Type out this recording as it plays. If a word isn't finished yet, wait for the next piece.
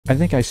I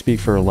think I speak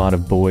for a lot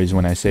of boys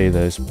when I say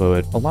this,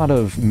 but a lot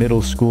of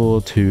middle school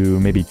to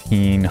maybe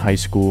teen, high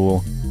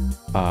school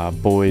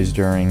boys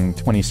during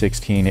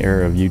 2016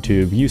 era of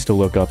YouTube used to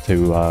look up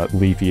to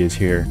Leafy is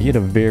here. He had a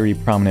very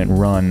prominent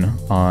run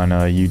on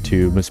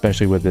YouTube,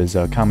 especially with his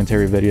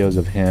commentary videos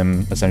of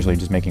him essentially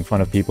just making fun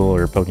of people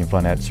or poking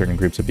fun at certain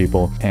groups of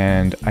people.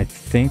 And I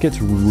think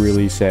it's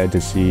really sad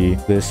to see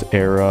this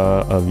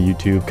era of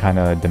YouTube kind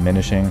of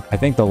diminishing. I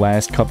think the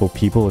last couple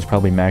people is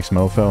probably Max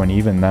Mofo, and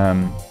even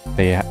them,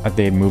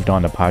 they moved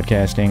on to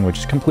podcasting, which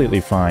is completely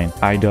fine.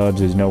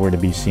 iDubbbz is nowhere to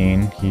be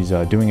seen. He's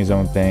doing his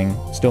own thing,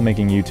 still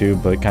making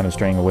YouTube, but kind of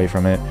straying away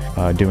from it,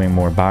 doing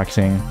more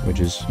boxing, which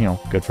is, you know,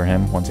 good for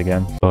him once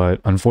again. But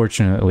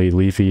unfortunately,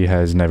 Leafy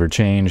has never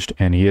changed,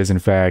 and he is in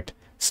fact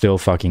still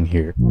fucking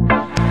here.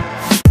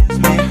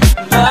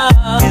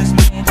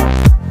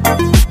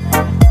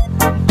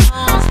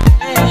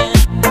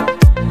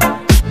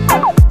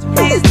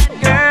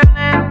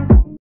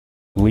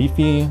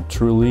 Leafy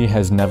truly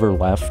has never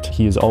left.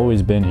 He has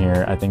always been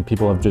here. I think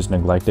people have just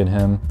neglected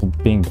him.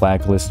 Being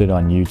blacklisted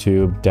on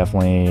YouTube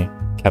definitely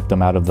kept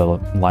him out of the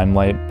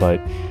limelight, but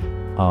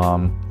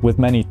with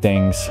many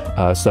things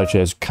such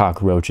as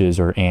cockroaches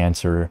or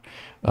ants or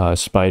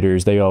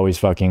spiders, they always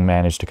fucking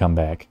manage to come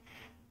back.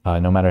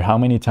 No matter how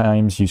many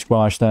times you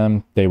squash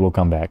them, they will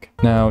come back.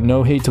 Now,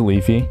 no hate to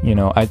Leafy. You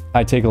know,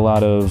 I take a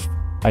lot of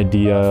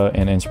idea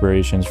and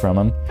inspirations from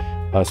him,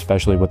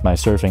 especially with my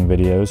surfing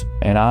videos,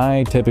 and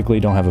I typically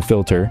don't have a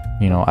filter.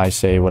 You know, I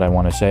say what I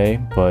want to say,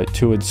 but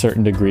to a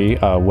certain degree,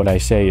 what I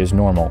say is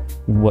normal.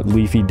 What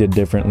Leafy did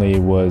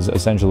differently was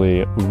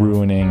essentially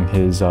ruining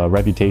his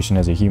reputation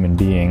as a human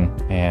being,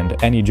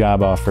 and any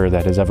job offer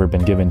that has ever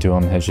been given to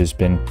him has just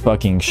been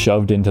fucking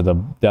shoved into the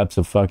depths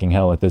of fucking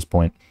hell at this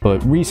point.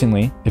 But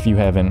recently, if you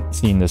haven't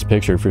seen this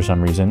picture for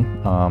some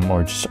reason,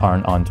 or just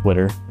aren't on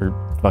Twitter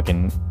or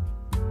fucking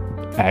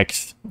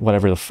X,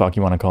 whatever the fuck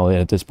you want to call it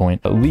at this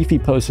point, Leafy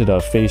posted a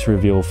face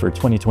reveal for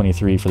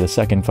 2023 for the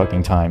second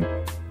fucking time.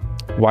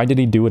 Why did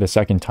he do it a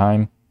second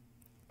time?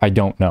 I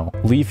don't know.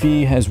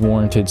 Leafy has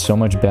warranted so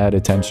much bad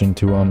attention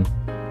to him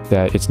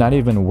that it's not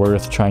even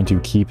worth trying to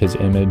keep his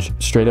image.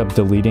 Straight up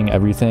deleting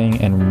everything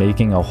and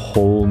making a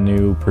whole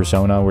new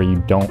persona where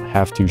you don't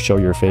have to show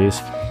your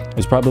face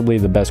is probably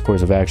the best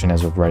course of action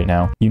as of right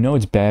now. You know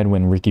it's bad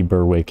when Ricky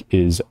Berwick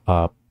is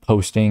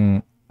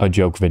posting a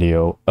joke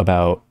video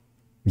about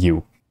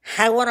you.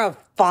 I want to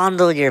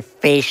fondle your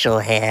facial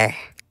hair.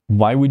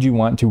 Why would you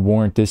want to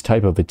warrant this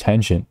type of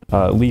attention?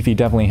 Leafy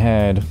definitely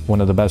had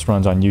one of the best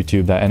runs on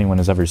YouTube that anyone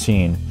has ever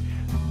seen.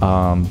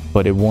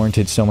 But it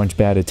warranted so much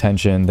bad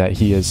attention that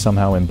he has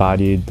somehow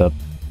embodied the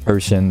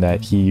person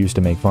that he used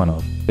to make fun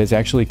of. It's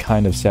actually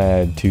kind of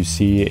sad to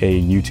see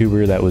a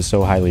YouTuber that was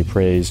so highly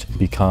praised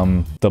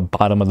become the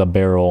bottom of the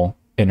barrel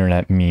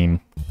internet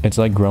meme. It's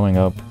like growing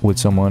up with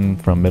someone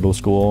from middle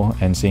school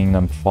and seeing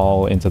them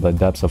fall into the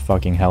depths of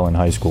fucking hell in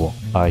high school.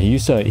 He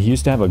used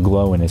to have a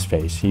glow in his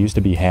face. He used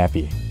to be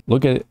happy.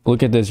 Look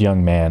at this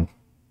young man.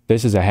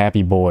 This is a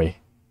happy boy.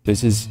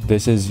 This is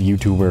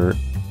YouTuber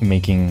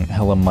making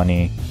hella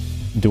money,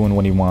 doing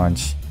what he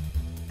wants,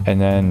 and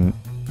then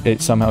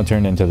it somehow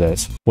turned into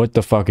this. What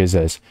the fuck is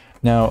this?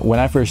 Now, when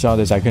I first saw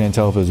this, I couldn't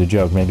tell if it was a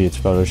joke. Maybe it's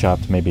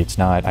photoshopped, maybe it's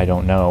not, I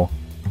don't know.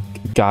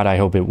 God, I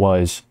hope it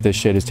was. This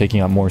shit is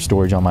taking up more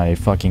storage on my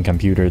fucking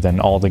computer than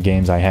all the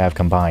games I have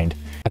combined.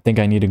 I think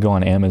I need to go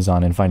on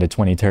Amazon and find a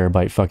 20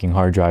 terabyte fucking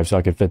hard drive so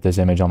I could fit this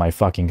image on my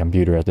fucking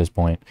computer at this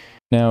point.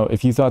 Now,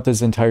 if you thought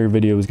this entire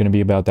video was going to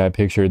be about that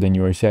picture, then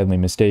you are sadly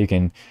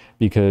mistaken,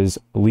 because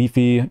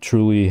Leafy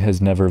truly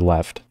has never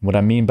left. What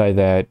I mean by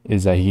that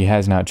is that he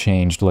has not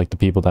changed like the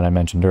people that I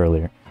mentioned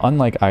earlier.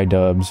 Unlike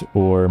iDubbbz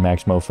or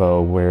Max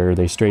Mofo, where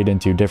they strayed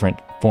into different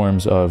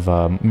forms of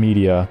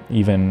media,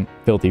 even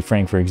Filthy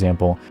Frank, for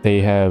example, they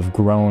have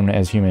grown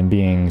as human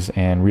beings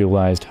and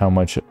realized how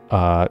much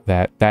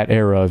that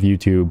era of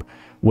YouTube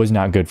was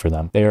not good for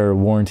them. They are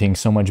warranting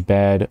so much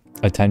bad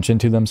attention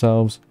to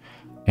themselves.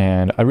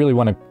 And I really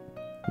want to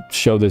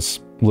show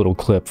this little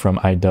clip from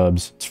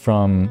iDubbbz. It's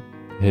from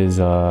his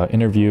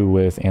interview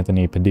with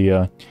Anthony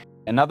Padilla.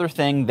 Another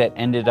thing that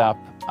ended up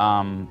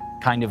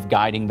kind of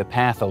guiding the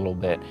path a little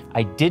bit,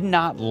 I did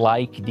not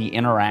like the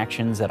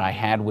interactions that I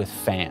had with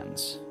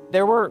fans.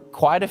 There were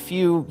quite a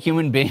few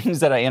human beings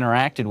that I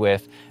interacted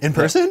with. In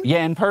person?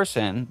 Yeah, in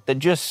person, that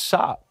just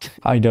sucked.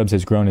 iDubbbz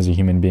has grown as a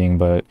human being,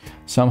 but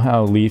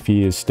somehow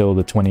Leafy is still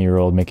the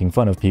 20-year-old making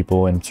fun of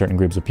people and certain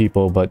groups of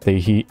people, but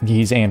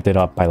he's amped it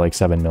up by like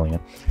 7 million.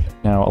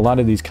 Now, a lot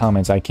of these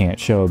comments I can't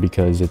show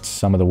because it's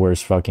some of the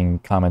worst fucking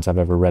comments I've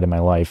ever read in my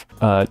life.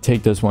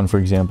 Take this one, for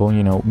example.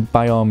 You know,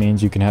 by all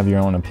means, you can have your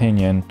own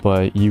opinion,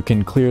 but you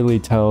can clearly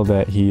tell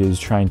that he is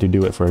trying to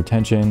do it for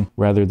attention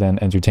rather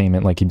than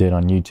entertainment like he did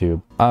on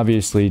YouTube.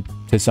 Obviously,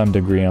 to some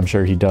degree, I'm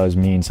sure he does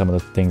mean some of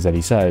the things that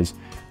he says,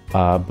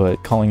 but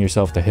calling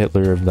yourself the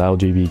Hitler of the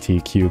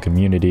LGBTQ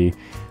community,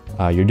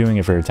 you're doing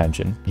it for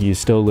attention. He is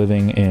still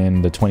living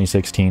in the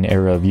 2016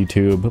 era of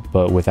YouTube,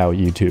 but without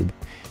YouTube.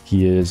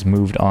 He has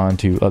moved on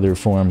to other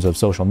forms of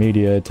social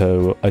media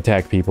to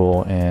attack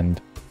people and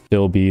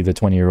still be the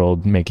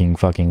 20-year-old making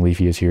fucking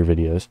Leafy is here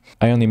videos.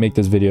 I only make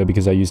this video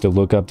because I used to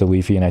look up to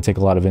Leafy and I take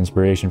a lot of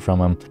inspiration from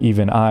him.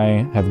 Even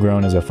I have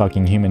grown as a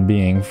fucking human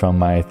being from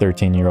my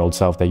 13-year-old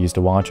self that used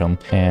to watch him,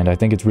 and I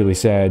think it's really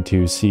sad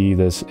to see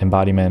this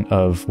embodiment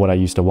of what I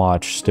used to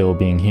watch still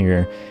being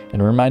here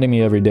and reminding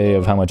me every day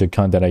of how much a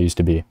cunt that I used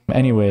to be.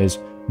 Anyways,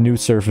 new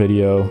surf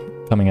video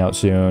coming out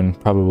soon,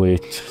 probably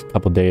a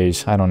couple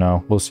days, I don't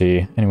know, we'll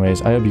see.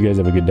 Anyways, I hope you guys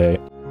have a good day.